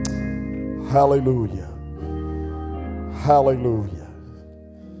Hallelujah. Hallelujah.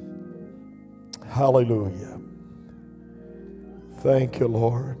 Hallelujah. Thank you,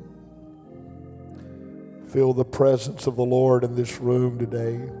 Lord. Feel the presence of the Lord in this room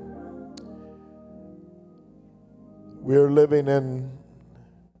today. We're living in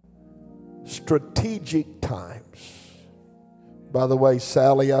strategic times. By the way,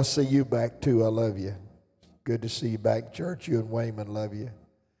 Sally, I see you back too. I love you. Good to see you back, church. You and Wayman, love you.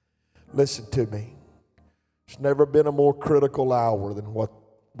 Listen to me. There's never been a more critical hour than what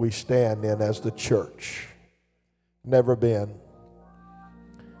we stand in as the church. Never been.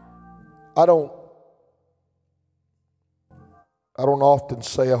 I don't often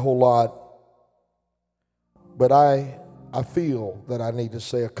say a whole lot, but I feel that I need to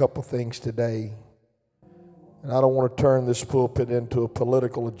say a couple things today. And I don't want to turn this pulpit into a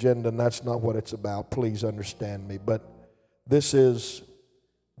political agenda, and that's not what it's about. Please understand me. But this is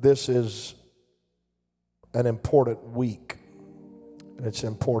an important week, and it's an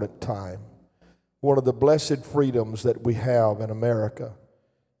important time. One of the blessed freedoms that we have in America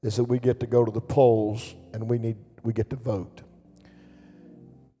is that we get to go to the polls and we get to vote.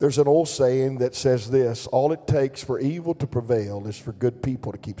 There's an old saying that says this: all it takes for evil to prevail is for good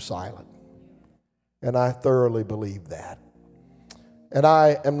people to keep silent. And I thoroughly believe that. And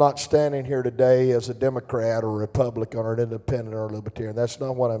I am not standing here today as a Democrat or a Republican or an independent or a libertarian. That's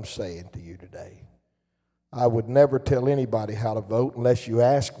not what I'm saying to you today. I would never tell anybody how to vote unless you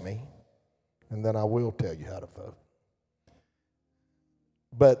ask me, and then I will tell you how to vote.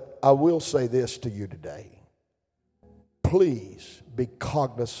 But I will say this to you today. Please be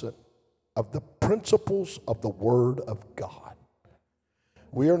cognizant of the principles of the Word of God.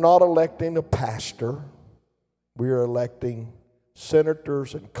 We are not electing a pastor. We are electing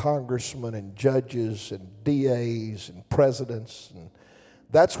senators and congressmen and judges and DAs and presidents. And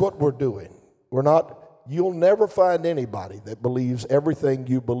that's what we're doing. You'll never find anybody that believes everything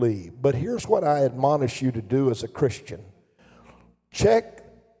you believe. But here's what I admonish you to do as a Christian. Check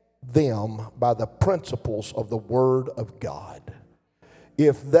them by the principles of the Word of God.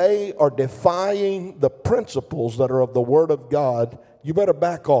 If they are defying the principles that are of the Word of God, you better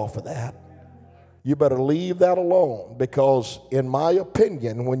back off of that. You better leave that alone, because in my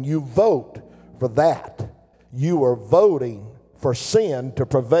opinion, when you vote for that, you are voting for sin to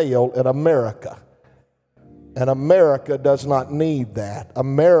prevail in America. And America does not need that.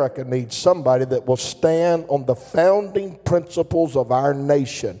 America needs somebody that will stand on the founding principles of our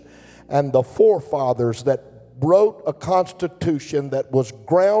nation and the forefathers that wrote a constitution that was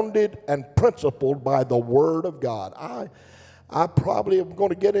grounded and principled by the Word of God. I probably am going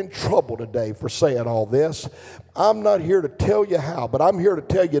to get in trouble today for saying all this. I'm not here to tell you how, but I'm here to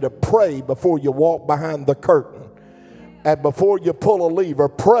tell you to pray before you walk behind the curtain. And before you pull a lever,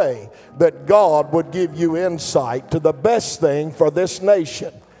 pray that God would give you insight to the best thing for this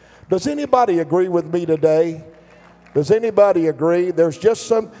nation. Does anybody agree with me today? Does anybody agree? There's just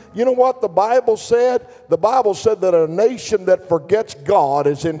you know what the Bible said? The Bible said that a nation that forgets God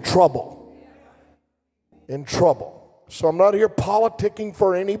is in trouble. In trouble. So I'm not here politicking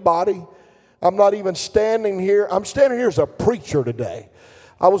for anybody. I'm not even standing here. I'm standing here as a preacher today.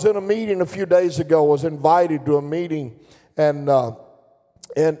 I was in a meeting a few days ago. I was invited to a meeting, and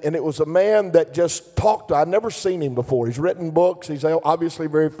it was a man that just talked. I'd never seen him before. He's written books. He's obviously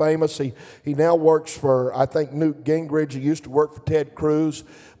very famous. He now works for, I think, Newt Gingrich. He used to work for Ted Cruz.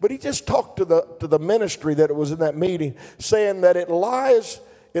 But he just talked to the ministry that was in that meeting, saying that it lies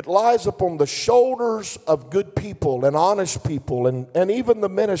upon the shoulders of good people and honest people and even the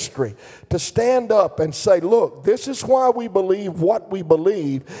ministry to stand up and say, look, this is why we believe what we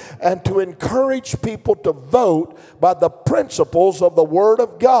believe, and to encourage people to vote by the principles of the Word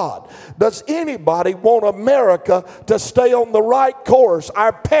of God. Does anybody want America to stay on the right course?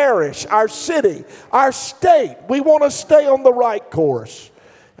 Our parish, our city, our state, we want to stay on the right course.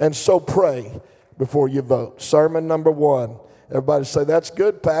 And so pray before you vote. Sermon number 1. Everybody say, that's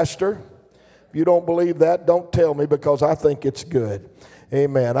good, Pastor. If you don't believe that, don't tell me, because I think it's good.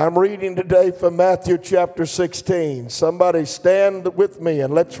 Amen. I'm reading today from Matthew chapter 16. Somebody stand with me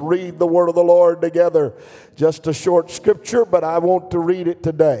and let's read the word of the Lord together. Just a short scripture, but I want to read it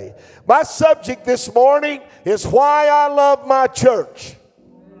today. My subject this morning is why I love my church.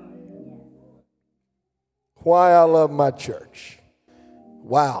 Why I love my church.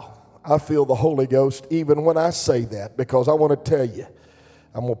 Wow. I feel the Holy Ghost even when I say that, because I want to tell you,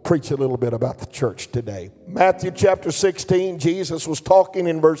 I'm going to preach a little bit about the church today. Matthew chapter 16, Jesus was talking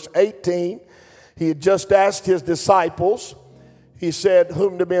in verse 18. He had just asked his disciples, he said,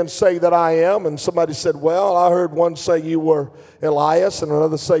 whom do men say that I am? And somebody said, well, I heard one say you were Elias and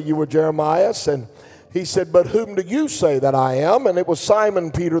another say you were Jeremiah. And he said, but whom do you say that I am? And it was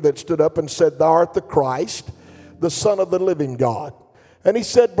Simon Peter that stood up and said, thou art the Christ, the Son of the living God. And he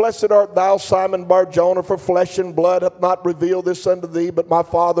said, blessed art thou, Simon Bar-Jonah, for flesh and blood hath not revealed this unto thee, but my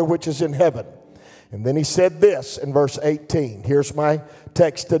Father which is in heaven. And then he said this in verse 18. Here's my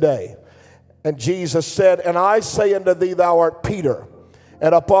text today. And Jesus said, and I say unto thee, thou art Peter,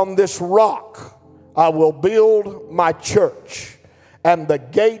 and upon this rock I will build my church, and the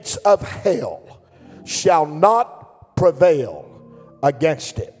gates of hell shall not prevail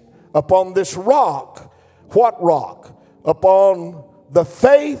against it. Upon this rock, what rock? Upon the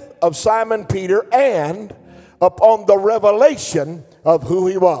faith of Simon Peter and upon the revelation of who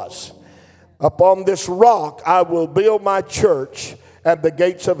he was. Upon this rock I will build my church, and the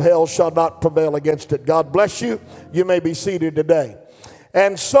gates of hell shall not prevail against it. God bless you. You may be seated today.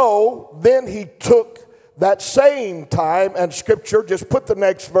 And so then he took that same time and scripture. Just put the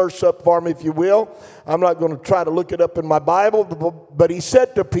next verse up for me if you will. I'm not going to try to look it up in my Bible, but he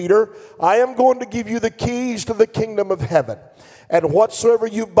said to Peter, I am going to give you the keys to the kingdom of heaven. And whatsoever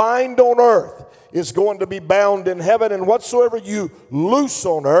you bind on earth is going to be bound in heaven, and whatsoever you loose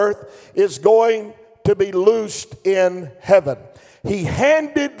on earth is going to be loosed in heaven. He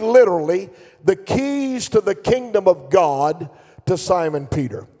handed literally the keys to the kingdom of God to Simon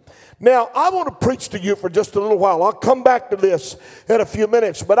Peter. Now, I want to preach to you for just a little while. I'll come back to this in a few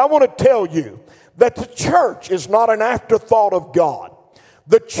minutes, but I want to tell you that the church is not an afterthought of God.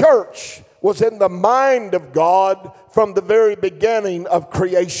 The church was in the mind of God from the very beginning of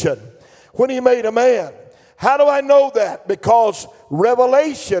creation when he made a man. How do I know that? Because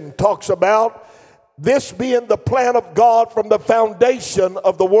Revelation talks about this being the plan of God from the foundation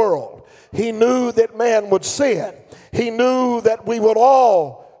of the world. He knew that man would sin. He knew that we would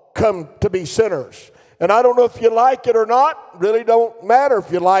all come to be sinners. And I don't know if you like it or not. Really don't matter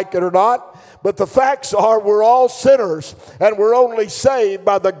if you like it or not. But the facts are we're all sinners, and we're only saved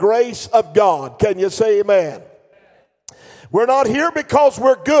by the grace of God. Can you say amen? We're not here because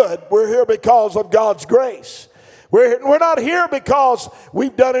we're good. We're here because of God's grace. We're not here because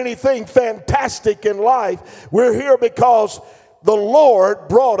we've done anything fantastic in life. We're here because the Lord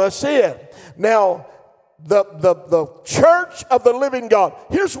brought us in. Now, the church of the living God.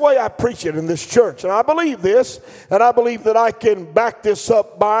 Here's the way I preach it in this church. And I believe this, and I believe that I can back this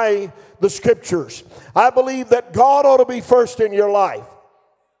up by the scriptures. I believe that God ought to be first in your life.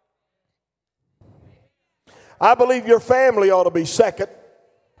 I believe your family ought to be second.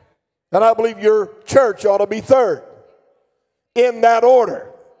 And I believe your church ought to be third. In that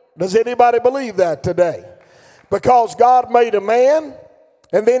order. Does anybody believe that today? Because God made a man,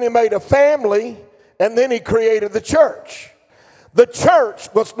 and then he made a family, and then he created the church. The church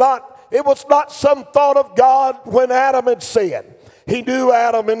was not some thought of God when Adam had sinned. He knew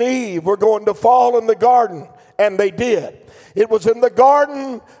Adam and Eve were going to fall in the garden, and they did. It was in the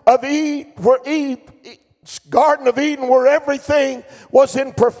Garden of Eden where everything was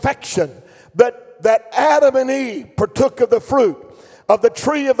in perfection. That Adam and Eve partook of the fruit of the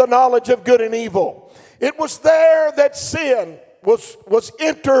tree of the knowledge of good and evil. It was there that sin was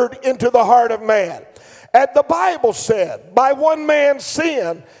entered into the heart of man. And the Bible said, by one man's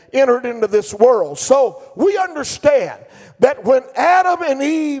sin entered into this world. So we understand that when Adam and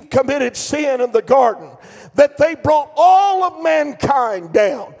Eve committed sin in the garden, that they brought all of mankind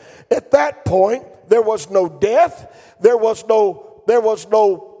down. At that point, there was no death, there was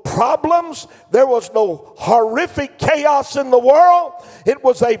no problems, there was no horrific chaos in the world. It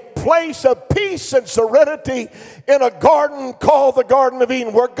was a place of peace and serenity in a garden called the Garden of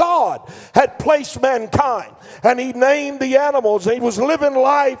Eden, where God had placed mankind, and he named the animals. He was living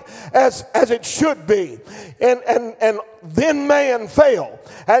life as it should be, and then man fell,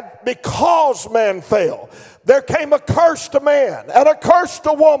 and because man fell, there came a curse to man, and a curse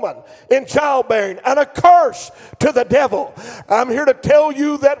to woman in childbearing, and a curse to the devil. I'm here to tell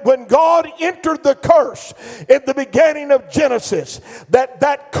you that when God entered the curse in the beginning of Genesis,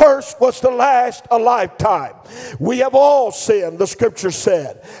 that curse was to last a lifetime. We have all sinned, the scripture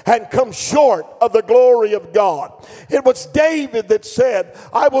said, and come short of the glory of God. It was David that said,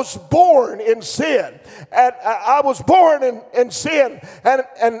 I was born in sin, and I was born in sin,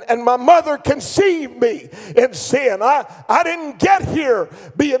 and my mother conceived me in sin. I didn't get here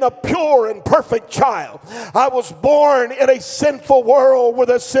being a pure and perfect child. I was born in a sinful world with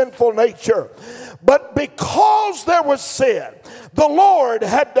a sinful nature. But because there was sin, the Lord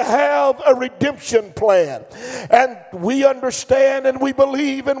had to have a redemption plan. And we understand and we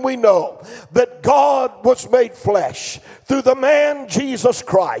believe and we know that God was made flesh through the man Jesus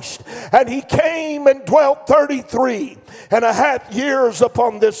Christ. And he came and dwelt 33.5 years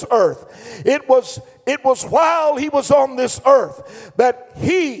upon this earth. It was while he was on this earth that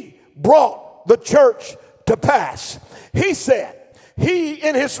he brought the church to pass. He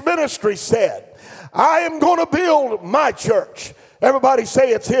in his ministry said, I am going to build my church. Everybody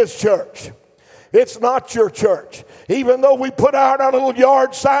say it's his church. It's not your church. Even though we put out our little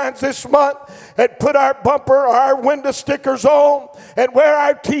yard signs this month and put our bumper or our window stickers on and wear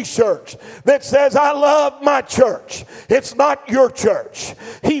our t-shirts that says, I love my church. It's not your church.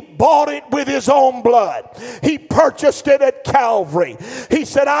 He bought it with his own blood. He purchased it at Calvary. He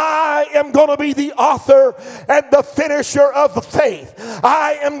said, I am going to be the author and the finisher of the faith.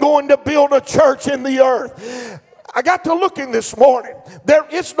 I am going to build a church in the earth. I got to looking this morning. There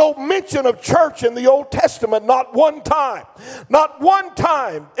is no mention of church in the Old Testament, not one time. Not one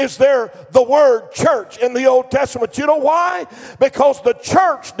time is there the word church in the Old Testament. You know why? Because the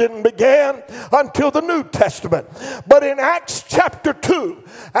church didn't begin until the New Testament. But in Acts chapter 2,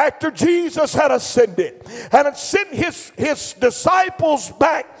 after Jesus had ascended and had sent his disciples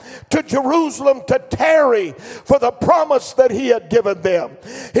back to Jerusalem to tarry for the promise that he had given them.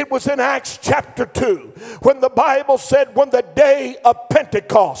 It was in Acts chapter 2 when the Bible said when the day of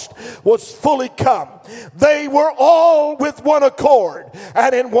Pentecost was fully come, they were all with one accord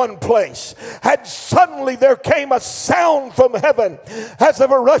and in one place. And suddenly there came a sound from heaven as of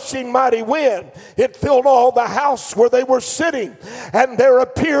a rushing mighty wind. It filled all the house where they were sitting, and there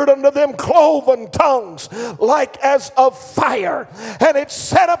appeared unto them cloven tongues like as of fire, and it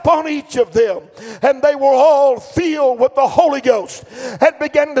sat upon each of them, and they were all filled with the Holy Ghost and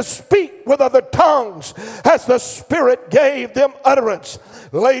began to speak with other tongues as the Spirit gave them utterance.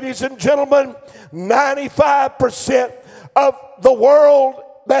 Ladies and gentlemen, 95% of the world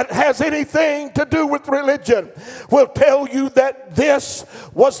that has anything to do with religion will tell you that this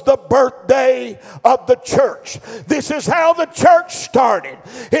was the birthday of the church. This is how the church started.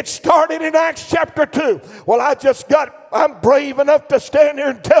 It started in Acts chapter 2. Well, I'm brave enough to stand here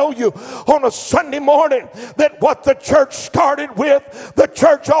and tell you on a Sunday morning that what the church started with, the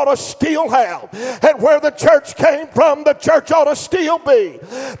church ought to still have. And where the church came from, the church ought to still be.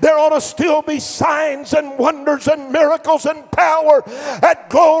 There ought to still be signs and wonders and miracles and power and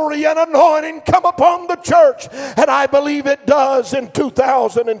glory and anointing come upon the church. And I believe it does in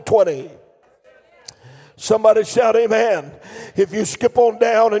 2020. Somebody shout amen. If you skip on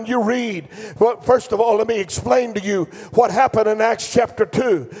down and you read, well, first of all, let me explain to you what happened in Acts chapter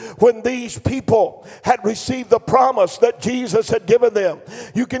 2 when these people had received the promise that Jesus had given them.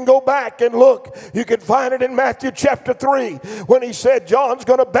 You can go back and look. You can find it in Matthew chapter 3 when he said, John's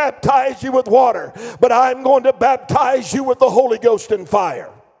going to baptize you with water, but I'm going to baptize you with the Holy Ghost and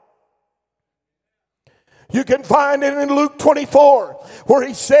fire. You can find it in Luke 24 where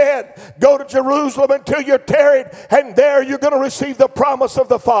he said, go to Jerusalem until you're tarried, and there you're going to receive the promise of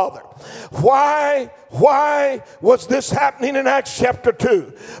the Father. Why was this happening in Acts chapter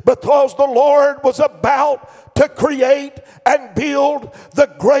 2? Because the Lord was about to create and build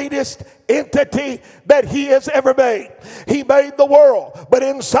the greatest entity that he has ever made. He made the world, but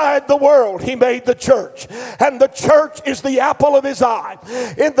inside the world he made the church. And the church is the apple of his eye.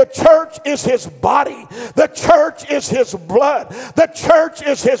 In the church is his body. The church is his blood. The church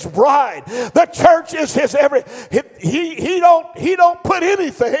is his bride. The church is his he don't put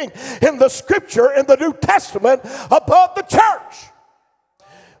anything in the scripture in the New Testament above the church.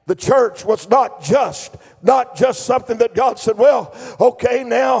 The church was not just something that God said, well, okay,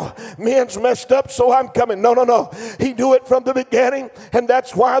 now men's messed up, so I'm coming. No. He knew it from the beginning, and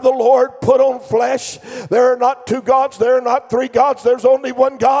that's why the Lord put on flesh. There are not two gods. There are not three gods. There's only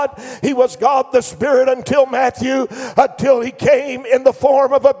one God. He was God the Spirit until he came in the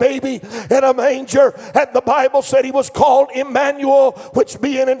form of a baby in a manger. And the Bible said he was called Emmanuel, which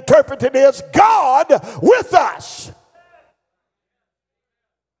being interpreted is God with us.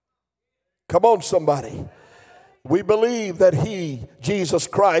 Come on, somebody. We believe that Jesus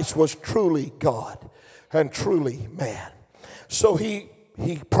Christ, was truly God and truly man. So he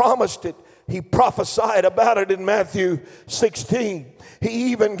promised it. He prophesied about it in Matthew 16. He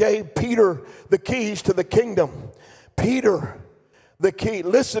even gave Peter the keys to the kingdom. Peter, the key.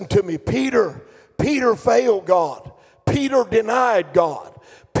 Listen to me. Peter failed God. Peter denied God.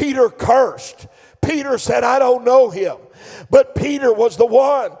 Peter cursed. Peter said, I don't know him. But Peter was the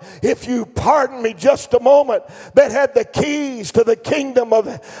one, if you pardon me just a moment, that had the keys to the kingdom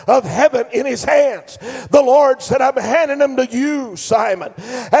of heaven in his hands. The Lord said, I'm handing them to you, Simon.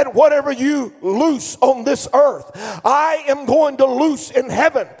 And whatever you loose on this earth, I am going to loose in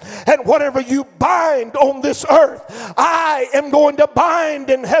heaven. And whatever you bind on this earth, I am going to bind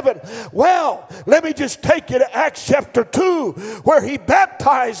in heaven. Well, let me just take you to Acts chapter 2, where he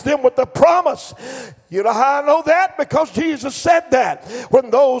baptized them with the promise. You know how I know that? Because Jesus said that. When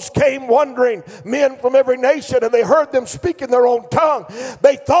those came wandering, men from every nation, and they heard them speak in their own tongue,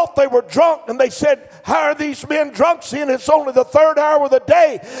 they thought they were drunk, and they said, how are these men drunk, seeing it's only the third hour of the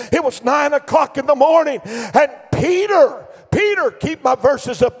day? It was 9 o'clock in the morning. And Peter, keep my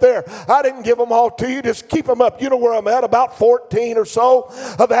verses up there. I didn't give them all to you. Just keep them up. You know where I'm at, about 14 or so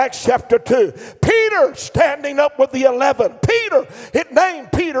of Acts chapter 2. Peter standing up with the 11. Peter, it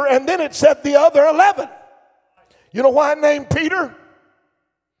named Peter, and then it said the other 11. You know why it named Peter?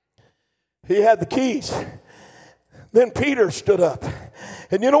 He had the keys. Then Peter stood up.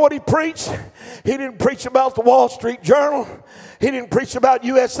 And you know what he preached? He didn't preach about the Wall Street Journal. He didn't preach about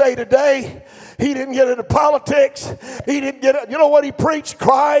USA Today. He didn't get into politics. He didn't get it. You know what he preached?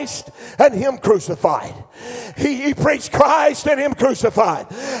 Christ and him crucified. He preached Christ and him crucified.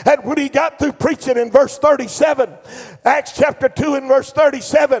 And when he got through preaching in verse 37, Acts chapter 2 and verse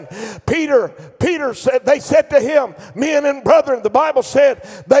 37, Peter said, they said to him, men and brethren, the Bible said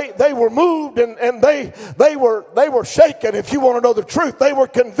they were moved and they were shaken. If you want to know the truth, they were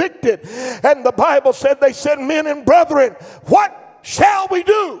convicted. And the Bible said, they said, men and brethren, what shall we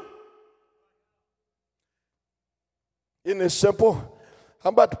do? Isn't this simple?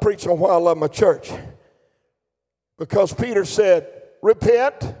 I'm about to preach on why I love my church. Because Peter said,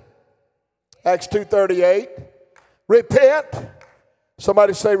 repent. Acts 2:38. Repent.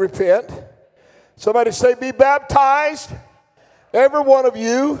 Somebody say repent. Somebody say be baptized, every one of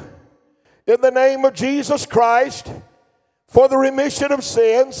you, in the name of Jesus Christ, for the remission of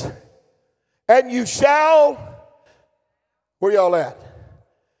sins. And you shall, where y'all at?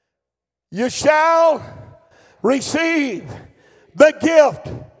 You shall receive the gift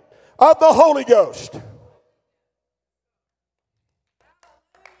of the Holy Ghost.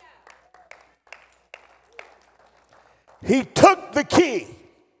 He took the key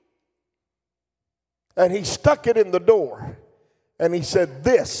and he stuck it in the door and he said,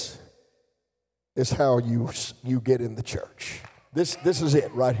 this is how you get in the church. This is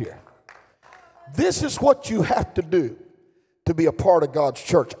it right here. This is what you have to do to be a part of God's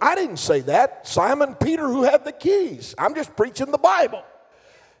church. I didn't say that. Simon Peter, who had the keys. I'm just preaching the Bible.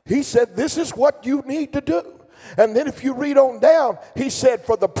 He said, this is what you need to do. And then if you read on down, he said,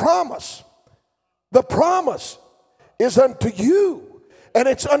 for the promise is unto you, and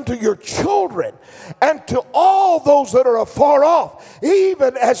it's unto your children, and to all those that are afar off,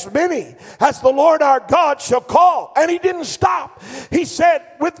 even as many as the Lord our God shall call. And he didn't stop. He said,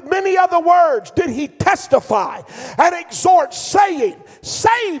 with many other words did he testify and exhort, saying,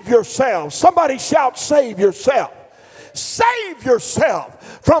 save yourselves. Somebody shout, save yourself. Save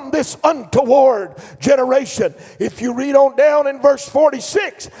yourself from this untoward generation. If you read on down in verse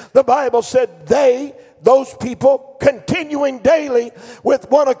 46, the Bible said those people continuing daily with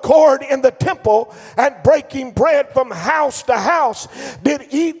one accord in the temple and breaking bread from house to house did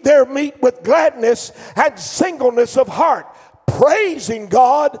eat their meat with gladness and singleness of heart, praising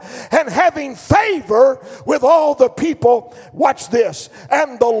God and having favor with all the people. Watch this.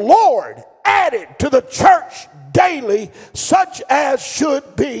 And the Lord added to the church daily such as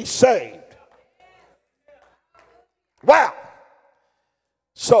should be saved. Wow.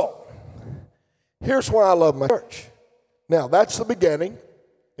 So, here's why I love my church. Now, that's the beginning.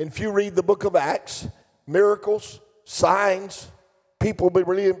 And if you read the book of Acts, miracles, signs, people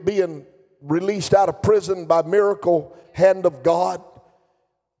being released out of prison by miracle hand of God,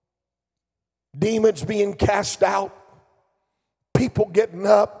 demons being cast out, people getting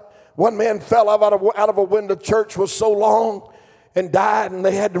up. One man fell out of a window. Church was so long and died, and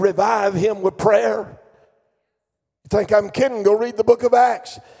they had to revive him with prayer. You think I'm kidding? Go read the book of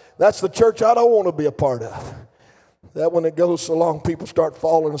Acts. That's the church I don't want to be a part of. That when it goes so long, people start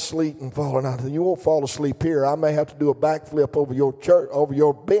falling asleep and falling out. You won't fall asleep here. I may have to do a backflip over your church, over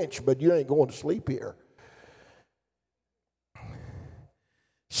your bench, but you ain't going to sleep here.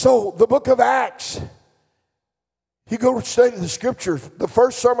 So the book of Acts, you go study the scriptures. The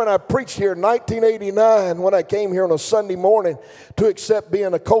first sermon I preached here in 1989 when I came here on a Sunday morning to accept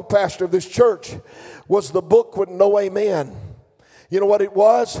being a co-pastor of this church was the book with no amen. You know what it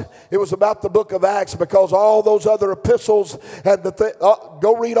was? It was about the book of Acts, because all those other epistles and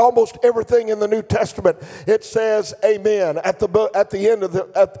go read almost everything in the New Testament. It says amen at the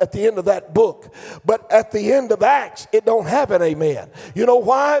end of that book. But at the end of Acts, it don't have an amen. You know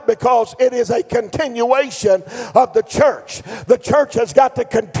why? Because it is a continuation of the church. The church has got to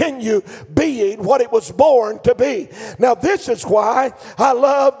continue being what it was born to be. Now, this is why I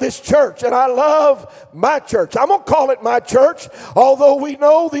love this church, and I love my church. I'm going to call it my church, although we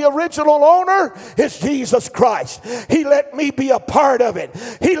know the original owner is Jesus Christ. He let me be a part of it.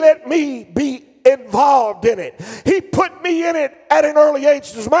 He let me be involved in it. He put me in it at an early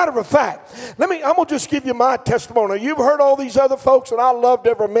age. As a matter of fact, I'm going to just give you my testimony. You've heard all these other folks, and I loved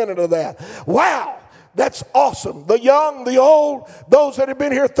every minute of that. Wow. That's awesome. The young, the old, those that have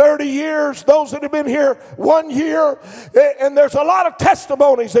been here 30 years, those that have been here 1 year. And there's a lot of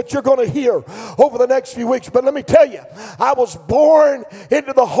testimonies that you're going to hear over the next few weeks. But let me tell you, I was born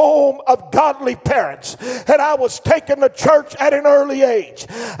into the home of godly parents, and I was taken to church at an early age.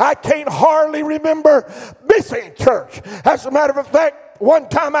 I can't hardly remember missing church. As a matter of fact, one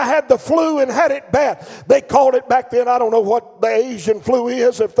time I had the flu and had it bad. They called it back then, I don't know what the Asian flu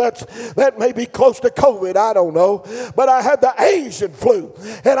is, if that may be close to COVID, I don't know. But I had the Asian flu,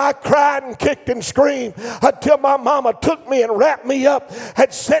 and I cried and kicked and screamed until my mama took me and wrapped me up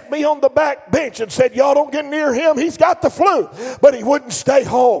and set me on the back bench and said, y'all don't get near him, he's got the flu. But he wouldn't stay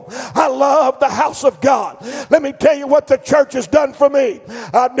home. I love the house of God. Let me tell you what the church has done for me.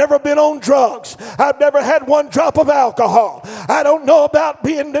 I've never been on drugs. I've never had one drop of alcohol. I don't know about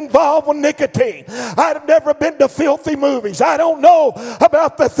being involved with nicotine. I've never been to filthy movies. I don't know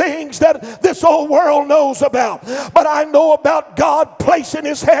about the things that this old world knows about. But I know about God placing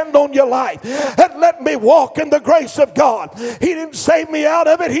his hand on your life and let me walk in the grace of God. He didn't save me out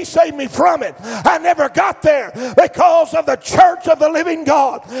of it. He saved me from it. I never got there because of the church of the living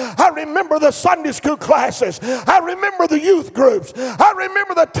God. I remember the Sunday school classes. I remember the youth groups. I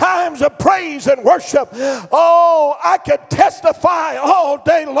remember the times of praise and worship. Oh, I could testify all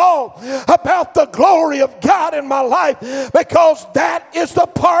day long about the glory of God in my life, because that is the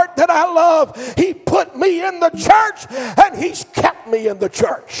part that I love. He put me in the church, and he's kept me in the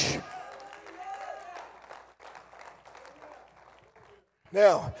church.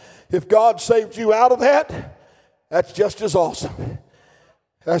 Now, if God saved you out of that, that's just as awesome.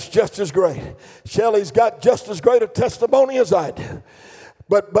 That's just as great. Shelley's got just as great a testimony as I do.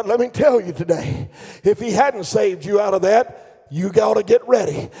 But let me tell you today, if he hadn't saved you out of that, you got to get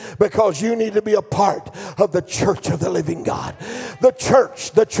ready, because you need to be a part of the church of the living God. The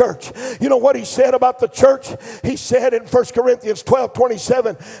church, the church. You know what he said about the church? He said in 1 Corinthians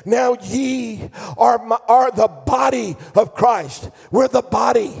 12:27, now ye are the body of Christ. We're the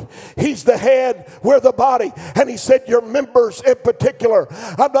body. He's the head. We're the body. And he said your members in particular.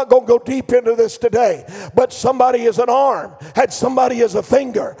 I'm not going to go deep into this today, but somebody is an arm, had somebody as a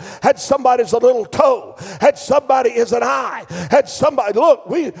finger, had somebody as a little toe, had somebody as an eye, had somebody, look,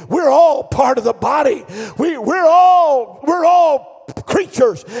 we're all part of the body. We're all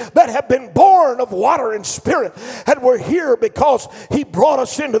creatures that have been born of water and spirit, and we're here because he brought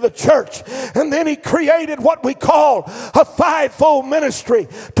us into the church. And then he created what we call a fivefold ministry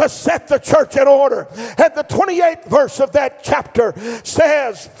to set the church in order. And the 28th verse of that chapter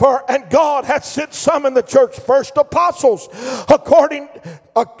says, and God hath sent some in the church, first apostles,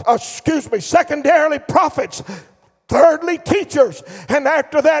 secondarily prophets, thirdly, teachers, and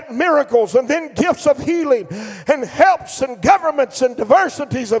after that, miracles, and then gifts of healing, and helps, and governments, and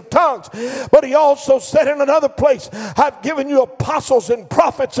diversities of tongues. But he also said in another place, I've given you apostles, and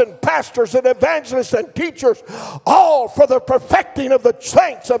prophets, and pastors, and evangelists, and teachers, all for the perfecting of the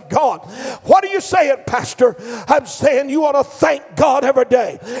saints of God. What are you saying, Pastor? I'm saying you ought to thank God every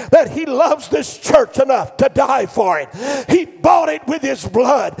day that he loves this church enough to die for it. He bought it with his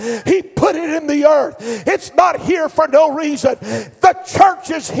blood. He put it in the earth. It's not here for no reason. The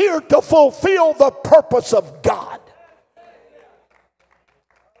church is here to fulfill the purpose of God.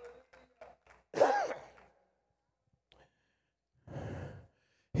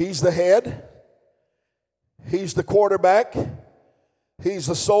 He's the head. He's the quarterback. He's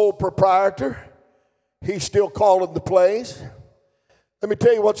the sole proprietor. He's still calling the plays. Let me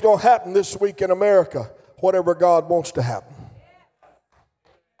tell you what's going to happen this week in America, whatever God wants to happen.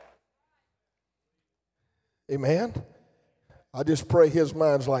 Amen. I just pray his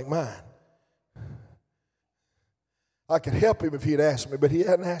mind's like mine. I could help him if he'd asked me, but he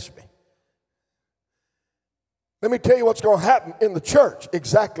hadn't asked me. Let me tell you what's going to happen in the church.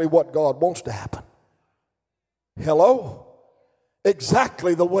 Exactly what God wants to happen. Hello?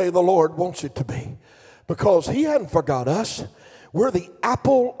 Exactly the way the Lord wants it to be. Because he hadn't forgot us. We're the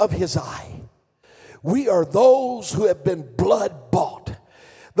apple of his eye. We are those who have been blood bought.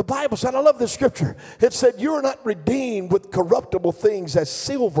 The Bible said, I love this scripture. It said, you are not redeemed with corruptible things as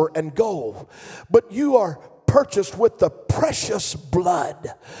silver and gold, but you are purchased with the precious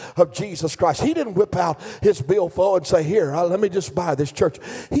blood of Jesus Christ. He didn't whip out his billfold and say, here, let me just buy this church.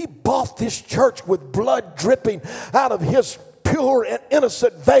 He bought this church with blood dripping out of his pure and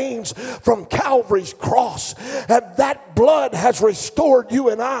innocent veins from Calvary's cross. And that blood has restored you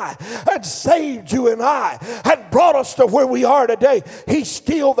and I and saved you and I and brought us to where we are today. He's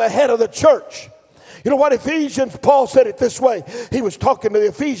still the head of the church. You know what? Ephesians, Paul said it this way. He was talking to the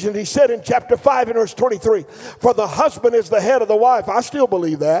Ephesians. He said in chapter 5 and verse 23, for the husband is the head of the wife. I still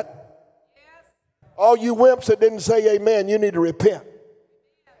believe that. All you wimps that didn't say amen, you need to repent.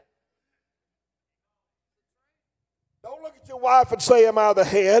 Don't look at your wife and say, am I the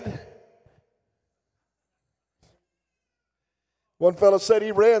head? One fellow said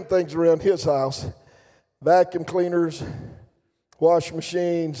he ran things around his house. Vacuum cleaners, wash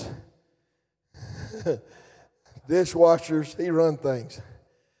machines, dishwashers. He run things.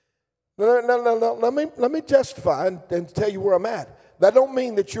 No. Let me justify and tell you where I'm at. That don't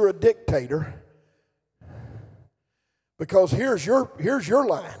mean that you're a dictator. Because here's your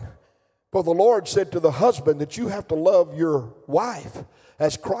line. For the Lord said to the husband that you have to love your wife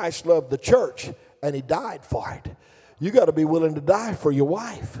as Christ loved the church, and he died for it. You got to be willing to die for your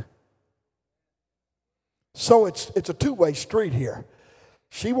wife. So it's a two-way street here.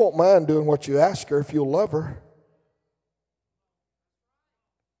 She won't mind doing what you ask her if you'll love her.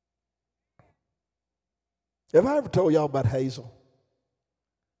 Have I ever told y'all about Hazel?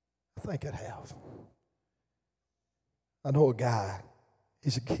 I think I have. I know a guy.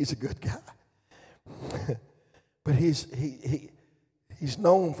 He's a good guy. But he's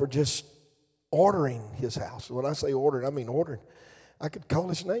known for just ordering his house. When I say ordering, I mean ordering. I could call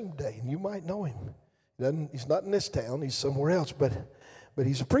his name today, and you might know him. He's not in this town. He's somewhere else, but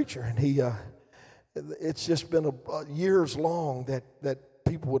he's a preacher, and it's just been years long that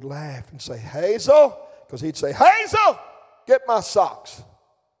people would laugh and say, Hazel, because he'd say, Hazel, get my socks.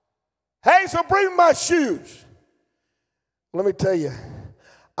 Hazel, bring my shoes. Let me tell you,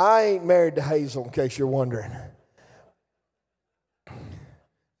 I ain't married to Hazel, in case you're wondering.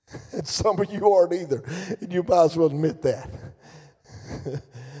 And some of you aren't either, and you might as well admit that.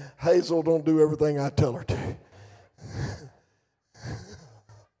 Hazel don't do everything I tell her to.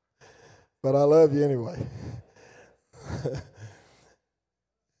 But I love you anyway.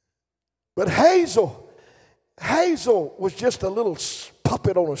 But Hazel was just a little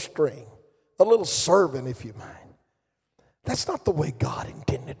puppet on a string, a little servant, if you mind. That's not the way God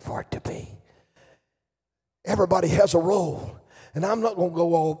intended for it to be. Everybody has a role. And I'm not going to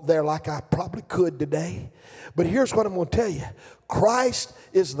go all there like I probably could today. But here's what I'm going to tell you. Christ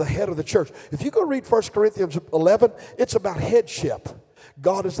is the head of the church. If you go read 1 Corinthians 11, it's about headship.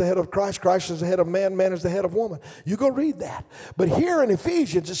 God is the head of Christ. Christ is the head of man. Man is the head of woman. You go read that. But here in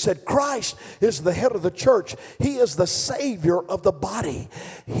Ephesians, it said Christ is the head of the church. He is the Savior of the body.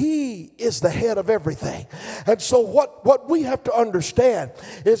 He is the head of everything. And so what we have to understand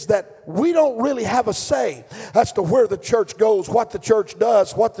is that we don't really have a say as to where the church goes, what the church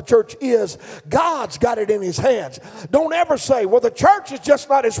does, what the church is. God's got it in his hands. Don't ever say, well, the church is just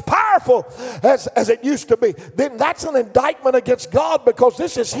not as powerful as it used to be. Then that's an indictment against God, because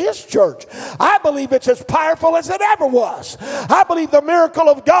this is his church. I believe it's as powerful as it ever was. I believe the miracle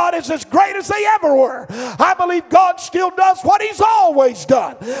of God is as great as they ever were. I believe God still does what he's always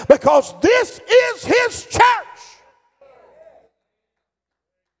done, because this is his church.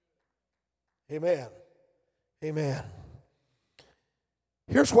 Amen. Amen.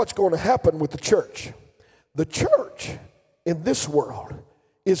 Here's what's going to happen with the church. The church in this world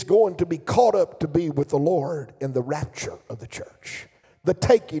is going to be caught up to be with the Lord in the rapture of the church. The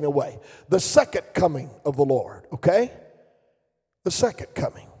taking away. The second coming of the Lord. Okay? The second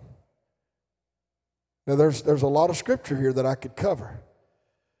coming. Now there's a lot of scripture here that I could cover.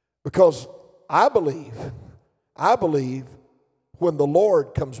 Because I believe when the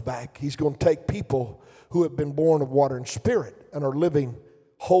Lord comes back, he's going to take people who have been born of water and spirit and are living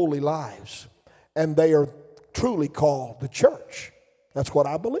holy lives. And they are truly called the church. That's what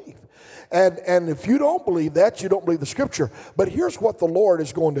I believe. And if you don't believe that, you don't believe the scripture. But here's what the Lord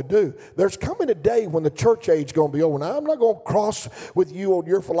is going to do. There's coming a day when the church age is going to be over. Now, I'm not going to cross with you on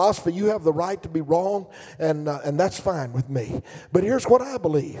your philosophy. You have the right to be wrong, and that's fine with me. But here's what I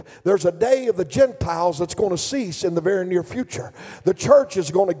believe. There's a day of the Gentiles that's going to cease in the very near future. The church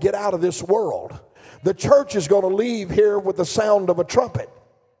is going to get out of this world. The church is going to leave here with the sound of a trumpet.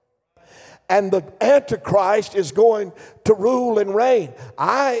 and the Antichrist is going to rule and reign.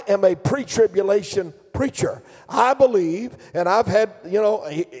 I am a pre-tribulation preacher. I believe, and I've had,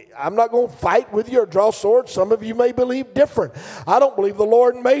 I'm not going to fight with you or draw swords. Some of you may believe different. I don't believe the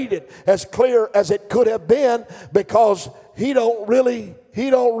Lord made it as clear as it could have been, because He don't really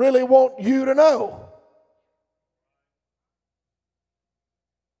want you to know.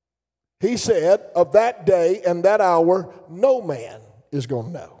 He said, of that day and that hour, no man is going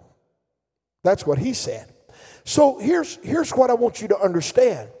to know. That's what He said. So here's what I want you to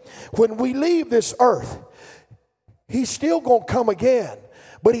understand. When we leave this earth, He's still going to come again,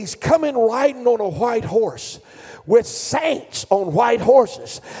 but He's coming riding on a white horse with saints on white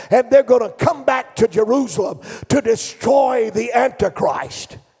horses, and they're going to come back to Jerusalem to destroy the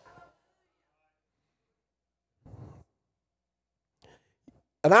Antichrist.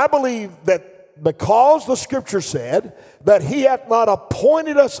 And I believe that because the Scripture said that He hath not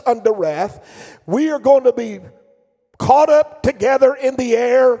appointed us unto wrath, we are going to be caught up together in the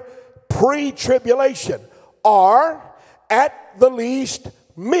air pre-tribulation, or at the least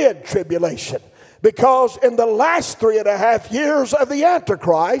mid-tribulation. Because in the last 3.5 years of the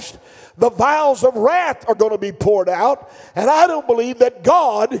Antichrist, the vials of wrath are going to be poured out, and I don't believe that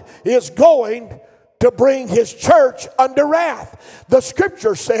God is going to bring His church under wrath. The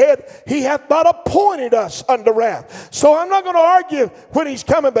Scripture said He hath not appointed us unto wrath. So I'm not going to argue when He's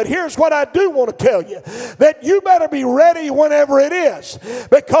coming, but here's what I do want to tell you, that you better be ready whenever it is,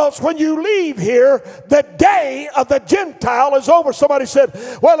 because when you leave here, the day of the Gentile is over. Somebody said,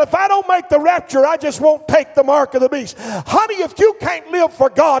 well, if I don't make the rapture, I just won't take the mark of the beast. Honey, if you can't live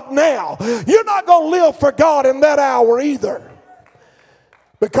for God now, you're not going to live for God in that hour either.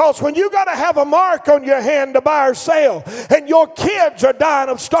 Because when you got to have a mark on your hand to buy or sell, and your kids are dying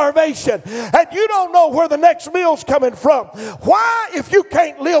of starvation, and you don't know where the next meal's coming from, why, if you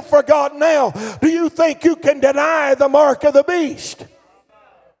can't live for God now, do you think you can deny the mark of the beast?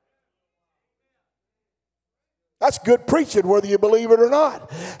 That's good preaching, whether you believe it or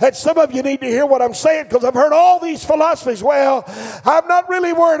not. And some of you need to hear what I'm saying, because I've heard all these philosophies. Well, I'm not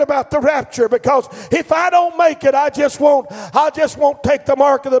really worried about the rapture, because if I don't make it, I just won't take the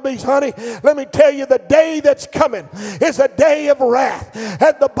mark of the beast. Honey, let me tell you, the day that's coming is a day of wrath.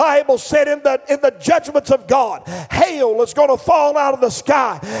 And the Bible said in the judgments of God, hail is going to fall out of the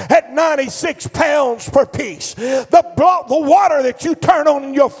sky at 96 pounds per piece. The water that you turn on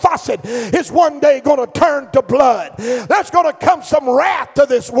in your faucet is one day going to turn to blood. There's going to come some wrath to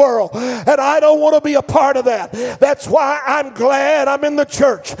this world, and I don't want to be a part of that. That's why I'm glad I'm in the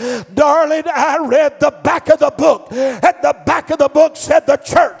church. Darling, I read the back of the book, and the back of the book said the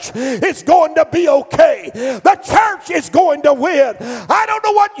church is going to be okay. The church is going to win. I don't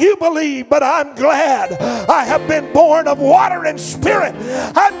know what you believe, but I'm glad I have been born of water and spirit.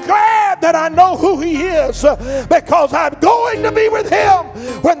 I'm glad that I know who He is, because I'm going to be with Him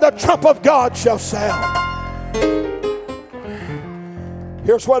when the trump of God shall sound.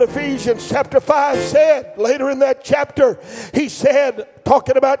 Here's what Ephesians chapter 5 said. Later in that chapter, he said,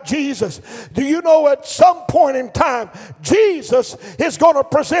 talking about Jesus, do you know at some point in time, Jesus is going to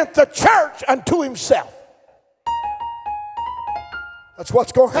present the church unto Himself? That's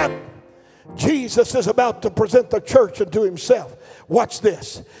what's going to happen. Jesus is about to present the church unto Himself. Watch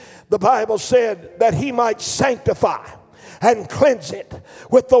this. The Bible said that He might sanctify and cleanse it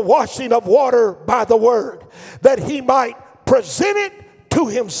with the washing of water by the word, that He might present it to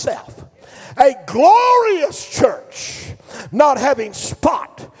Himself, a glorious church, not having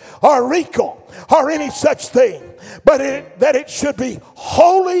spot or wrinkle or any such thing, but that it should be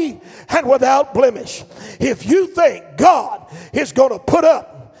holy and without blemish. If you think God is going to put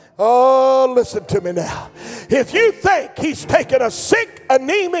up, oh, listen to me now. If you think He's taken a sick,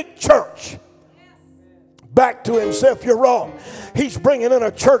 anemic church back to Himself, you're wrong. He's bringing in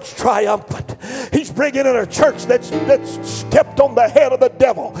a church triumphant. He's bringing in a church that's stepped on the head of the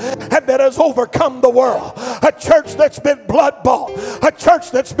devil and that has overcome the world. A church that's been blood bought. A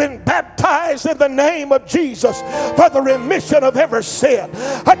church that's been baptized in the name of Jesus for the remission of every sin.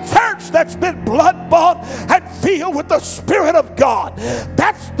 A church that's been blood bought and filled with the Spirit of God.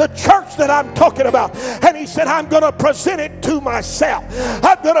 That's the church that I'm talking about. And He said, I'm going to present it to myself.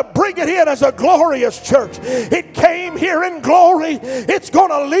 I'm going to bring it in as a glorious church. It came here in glory. It's going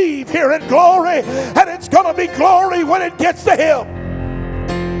to leave here in glory, and it's going to be glory when it gets to Him.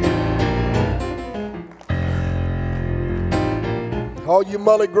 All you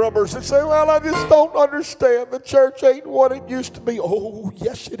mully grubbers that say, well, I just don't understand. The church ain't what it used to be. Oh,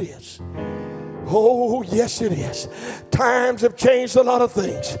 yes, it is. Oh, yes, it is. Times have changed a lot of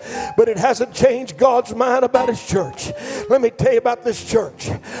things, but it hasn't changed God's mind about His church. Let me tell you about this church.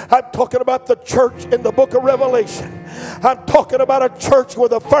 I'm talking about the church in the book of Revelation. I'm talking about a church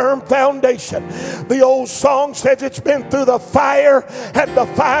with a firm foundation. The old song says it's been through the fire and the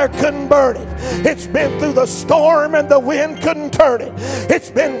fire couldn't burn it. It's been through the storm and the wind couldn't turn it.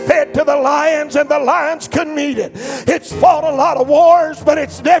 It's been fed to the lions and the lions couldn't eat it. It's fought a lot of wars, but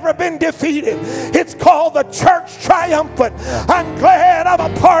it's never been defeated. It's called the church triumphant. I'm glad I'm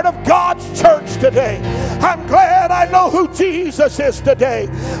a part of God's church today. I'm glad I know who Jesus is today.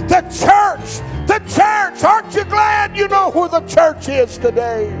 The church. Aren't you glad you know who the church is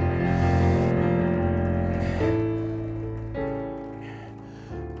today?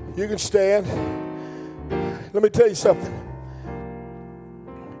 You can stand. Let me tell you something.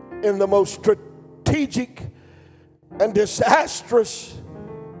 In the most strategic and disastrous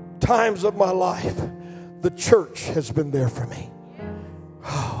times of my life, the church has been there for me.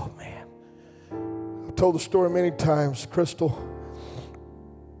 Oh, man. I've told the story many times. Crystal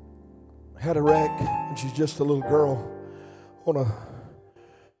had a wreck, and she's just a little girl on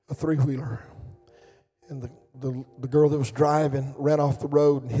a three-wheeler. And the girl that was driving ran off the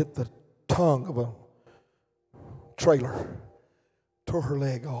road and hit the tongue of a trailer. Tore her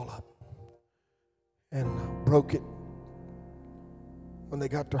leg all up and broke it. When they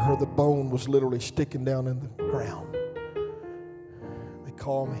got to her, the bone was literally sticking down in the ground. They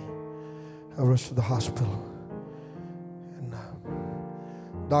called me. I rushed to the hospital. And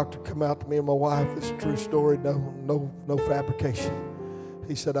doctor come out to me and my wife. This is a true story, no fabrication.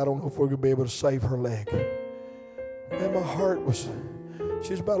 He said, I don't know if we're going to be able to save her leg. And my heart was,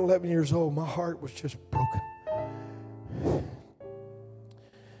 she was about 11 years old. My heart was just broken.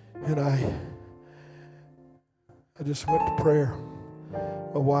 And I just went to prayer.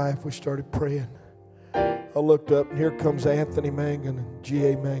 My wife, we started praying. I looked up, and here comes Anthony Mangan and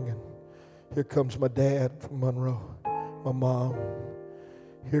G.A. Mangan. Here comes my dad from Monroe, my mom.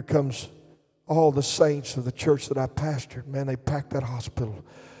 Here comes all the saints of the church that I pastored. Man, they packed that hospital.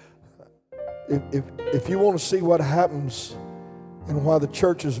 If you want to see what happens and why the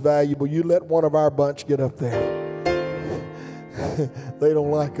church is valuable, you let one of our bunch get up there. They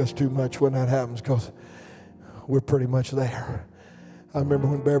don't like us too much when that happens because we're pretty much there. I remember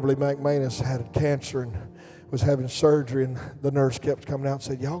when Beverly McManus had cancer and was having surgery, and the nurse kept coming out and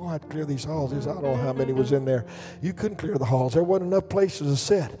said, y'all gonna have to clear these halls. I don't know how many was in there. You couldn't clear the halls. There wasn't enough places to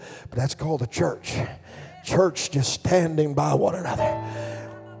sit. But that's called the church. Church just standing by one another.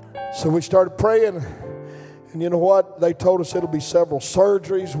 So we started praying. And you know what? They told us it'll be several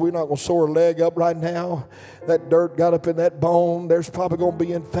surgeries. We're not going to sew her leg up right now. That dirt got up in that bone. There's probably going to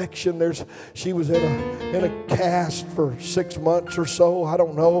be infection. She was in a cast for 6 months or so. I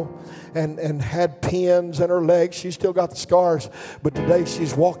don't know. And had pins in her legs. She still got the scars. But today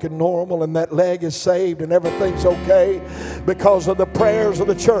she's walking normal and that leg is saved and everything's okay because of the prayers of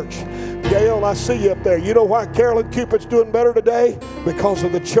the church. Gail, I see you up there. You know why Carolyn Cupid's doing better today? Because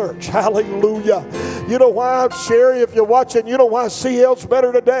of the church. Hallelujah. You know why, Sherry, if you're watching, you know why CL's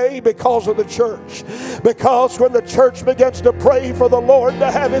better today? Because of the church. Because when the church begins to pray for the Lord to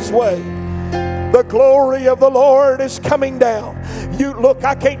have His way, the glory of the Lord is coming down. You look,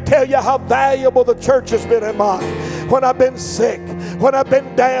 I can't tell you how valuable the church has been in mine. When I've been sick, when I've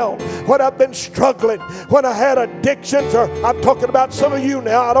been down, when I've been struggling, when I had addictions, or I'm talking about some of you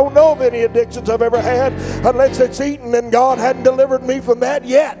now. I don't know of any addictions I've ever had unless it's eating, and God hadn't delivered me from that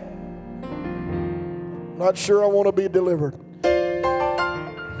yet. Not sure I want to be delivered.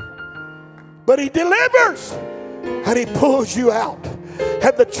 But He delivers and He pulls you out.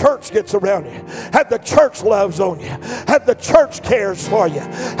 And the church gets around you. And the church loves on you. And the church cares for you.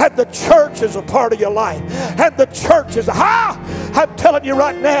 And the church is a part of your life. And the church is, I'm telling you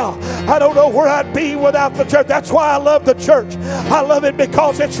right now, I don't know where I'd be without the church. That's why I love the church. I love it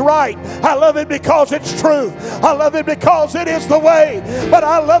because it's right. I love it because it's truth. I love it because it is the way. But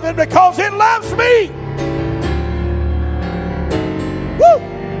I love it because it loves me. Woo!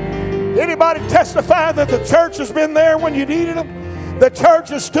 Anybody testify that the church has been there when you needed them? The church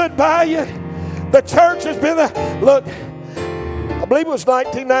has stood by you. The church has been there. Look, I believe it was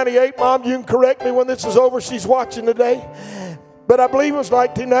 1998. Mom, you can correct me when this is over. She's watching today. But I believe it was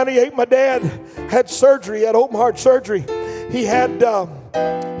 1998. My dad had surgery, he had open heart surgery. He had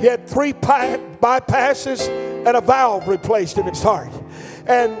 3 bypasses and a valve replaced in his heart.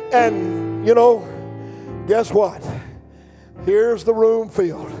 And you know, guess what? Here's the room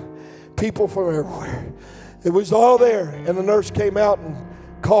filled. People from everywhere. It was all there. And the nurse came out and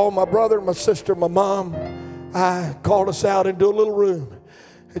called my brother, my sister, my mom. I called us out into a little room.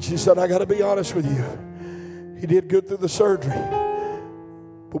 And she said, I got to be honest with you. He did good through the surgery,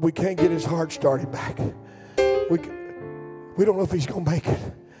 but we can't get his heart started back. We don't know if he's going to make it.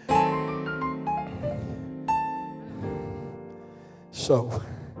 So,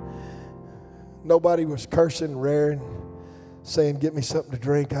 nobody was cursing, raring, saying, get me something to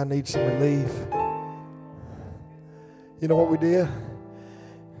drink. I need some relief. You know what we did?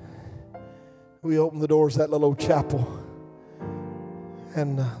 We opened the doors of that little old chapel.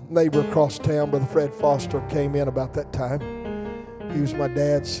 And a neighbor across town, Brother Fred Foster, came in about that time. He was my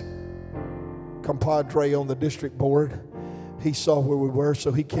dad's compadre on the district board. He saw where we were,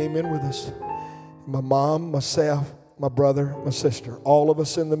 so he came in with us. My mom, myself, my brother, my sister, all of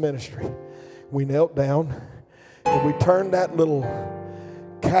us in the ministry. We knelt down and we turned that little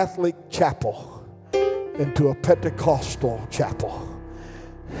Catholic chapel into a Pentecostal chapel.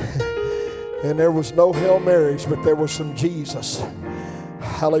 And there was no Hail Marys, but there was some Jesus.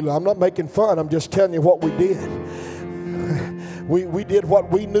 Hallelujah. I'm not making fun. I'm just telling you what we did. We did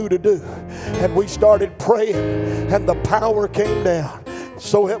what we knew to do. And we started praying. And the power came down.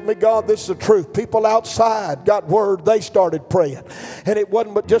 So help me God, this is the truth. People outside got word. They started praying. And it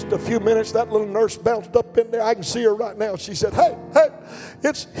wasn't but just a few minutes. That little nurse bounced up in there. I can see her right now. She said, hey,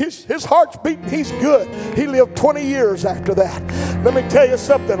 it's his heart's beating. He's good. He lived 20 years after that. Let me tell you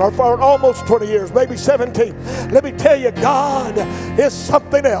something. Or for almost 20 years, maybe 17. Let me tell you, God is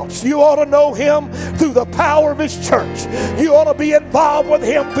something else. You ought to know him through the power of his church. You ought to be involved with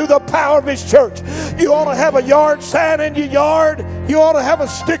him through the power of his church. You ought to have a yard sign in your yard. You ought to have a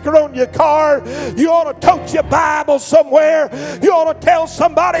sticker on your car. You ought to tote your Bible somewhere. You ought to tell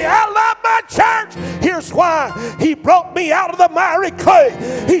somebody, I love my church. Here's why. He brought me out of the miry clay.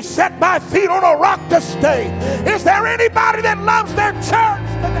 He set my feet on a rock to stay. Is there anybody that loves their church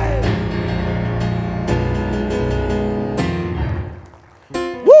today?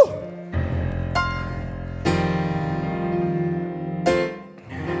 Woo!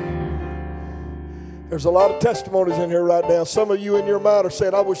 There's a lot of testimonies in here right now. Some of you in your mind are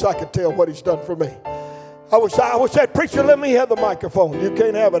saying, I wish I could tell what he's done for me. I wish that preacher let me have the microphone. You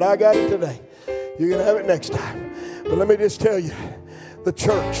can't have it. I got it today. You can have it next time. But let me just tell you, the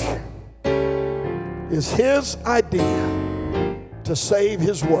church is his idea to save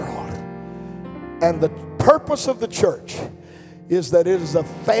his world. And the purpose of the church is that it is a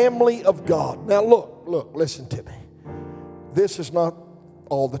family of God. Now look, listen to me. This is not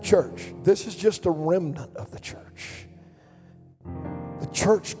all the church. This is just a remnant of the church. The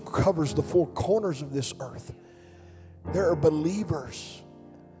church covers the four corners of this earth. There are believers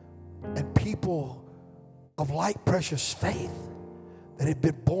and people of like precious faith that have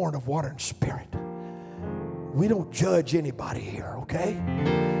been born of water and spirit. We don't judge anybody here, okay?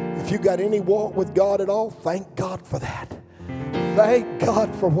 If you got any walk with God at all, thank God for that. Thank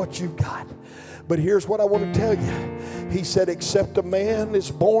God for what you've got. But here's what I want to tell you. He said, except a man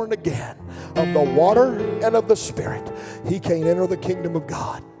is born again of the water and of the Spirit, he can't enter the kingdom of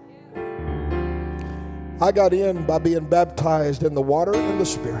God. I got in by being baptized in the water and the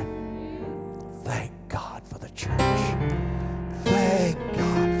Spirit. Thank God for the church. Thank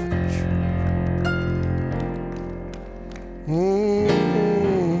God for the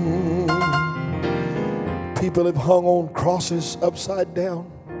church. People have hung on crosses upside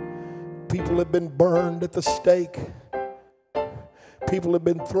down. People have been burned at the stake. People have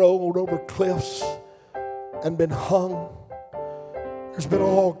been thrown over cliffs and been hung. There's been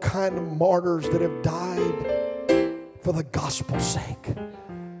all kind of martyrs that have died for the gospel's sake.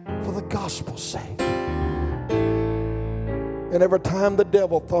 For the gospel's sake. And every time the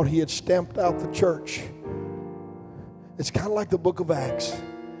devil thought he had stamped out the church, it's kind of like the book of Acts.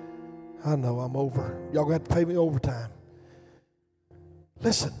 I know I'm over. Y'all gonna have to pay me overtime.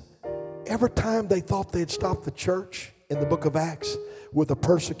 Listen, every time they thought they'd stop the church in the book of Acts with a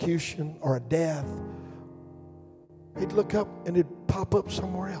persecution or a death, he'd look up and it'd pop up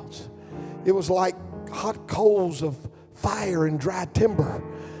somewhere else. It was like hot coals of fire and dry timber.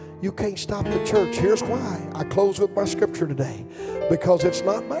 You can't stop the church. Here's why. I close with my scripture today. Because it's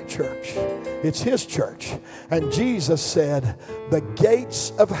not my church. It's his church. And Jesus said, the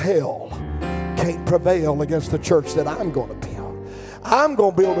gates of hell can't prevail against the church that I'm going to build. I'm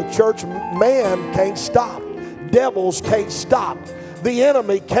going to build a church man can't stop. Devils can't stop. The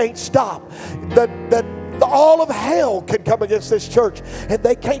enemy can't stop. All of hell can come against this church, and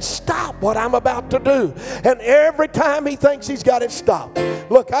they can't stop what I'm about to do. And every time he thinks he's got it stopped.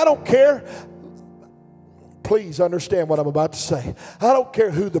 Look, I don't care. Please understand what I'm about to say. I don't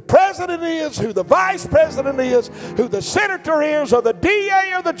care who the president is, who the vice president is, who the senator is, or the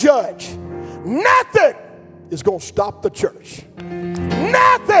DA or the judge. Nothing is going to stop the church.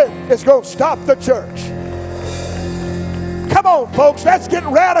 Nothing is going to stop the church. Come on, folks. Let's get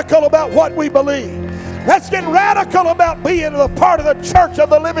radical about what we believe. Let's get radical about being a part of the church of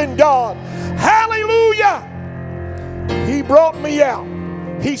the living God. Hallelujah. He brought me out.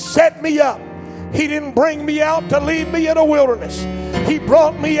 He set me up. He didn't bring me out to leave me in a wilderness. He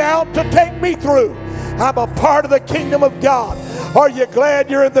brought me out to take me through. I'm a part of the kingdom of God. Are you glad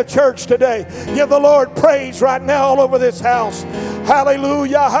you're in the church today? Give the Lord praise right now all over this house.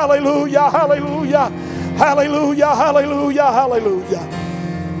 Hallelujah, hallelujah, hallelujah, hallelujah, hallelujah, hallelujah.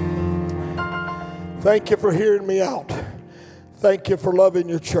 Thank you for hearing me out. Thank you for loving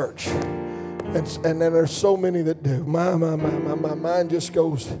your church. And then there's so many that do. My mind just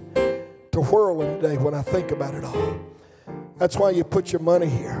goes to whirling today when I think about it all. That's why you put your money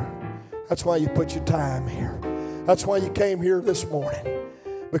here. That's why you put your time here. That's why you came here this morning.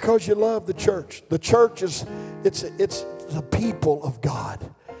 Because you love the church. The church is, it's the people of God.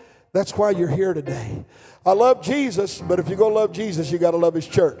 That's why you're here today. I love Jesus, but if you're going to love Jesus, you got to love his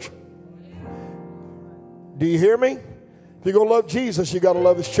church. Do you hear me? If you're going to love Jesus, you got to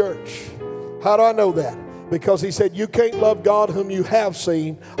love his church. How do I know that? Because he said you can't love God whom you have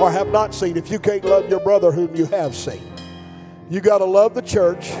seen or have not seen if you can't love your brother whom you have seen. You got to love the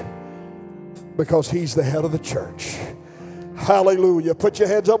church because he's the head of the church. Hallelujah. Put your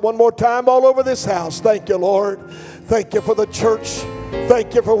hands up one more time all over this house. Thank you, Lord. Thank you for the church.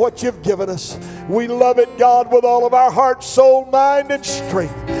 Thank you for what you've given us. We love it, God, with all of our heart, soul, mind, and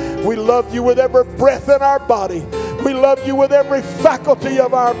strength. We love you with every breath in our body. We love you with every faculty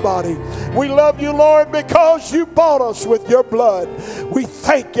of our body. We love you, Lord, because you bought us with your blood. We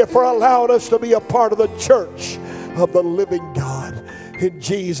thank you for allowing us to be a part of the church of the living God. In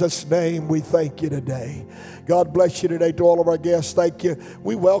Jesus' name, we thank you today. God bless you today. To all of our guests, thank you.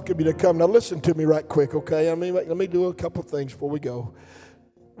 We welcome you to come. Now listen to me right quick, okay? Let me do a couple things before we go.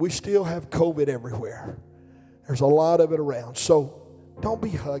 We still have COVID everywhere. There's a lot of it around. So don't be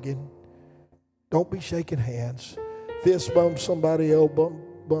hugging. Don't be shaking hands. Fist bump somebody, elbow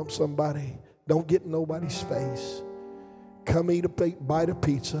bump somebody. Don't get in nobody's face. Come eat a bite of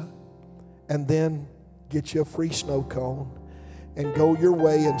pizza and then get you a free snow cone and go your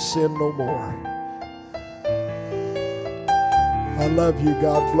way and sin no more. I love you.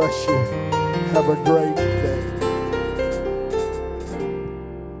 God bless you. Have a great day.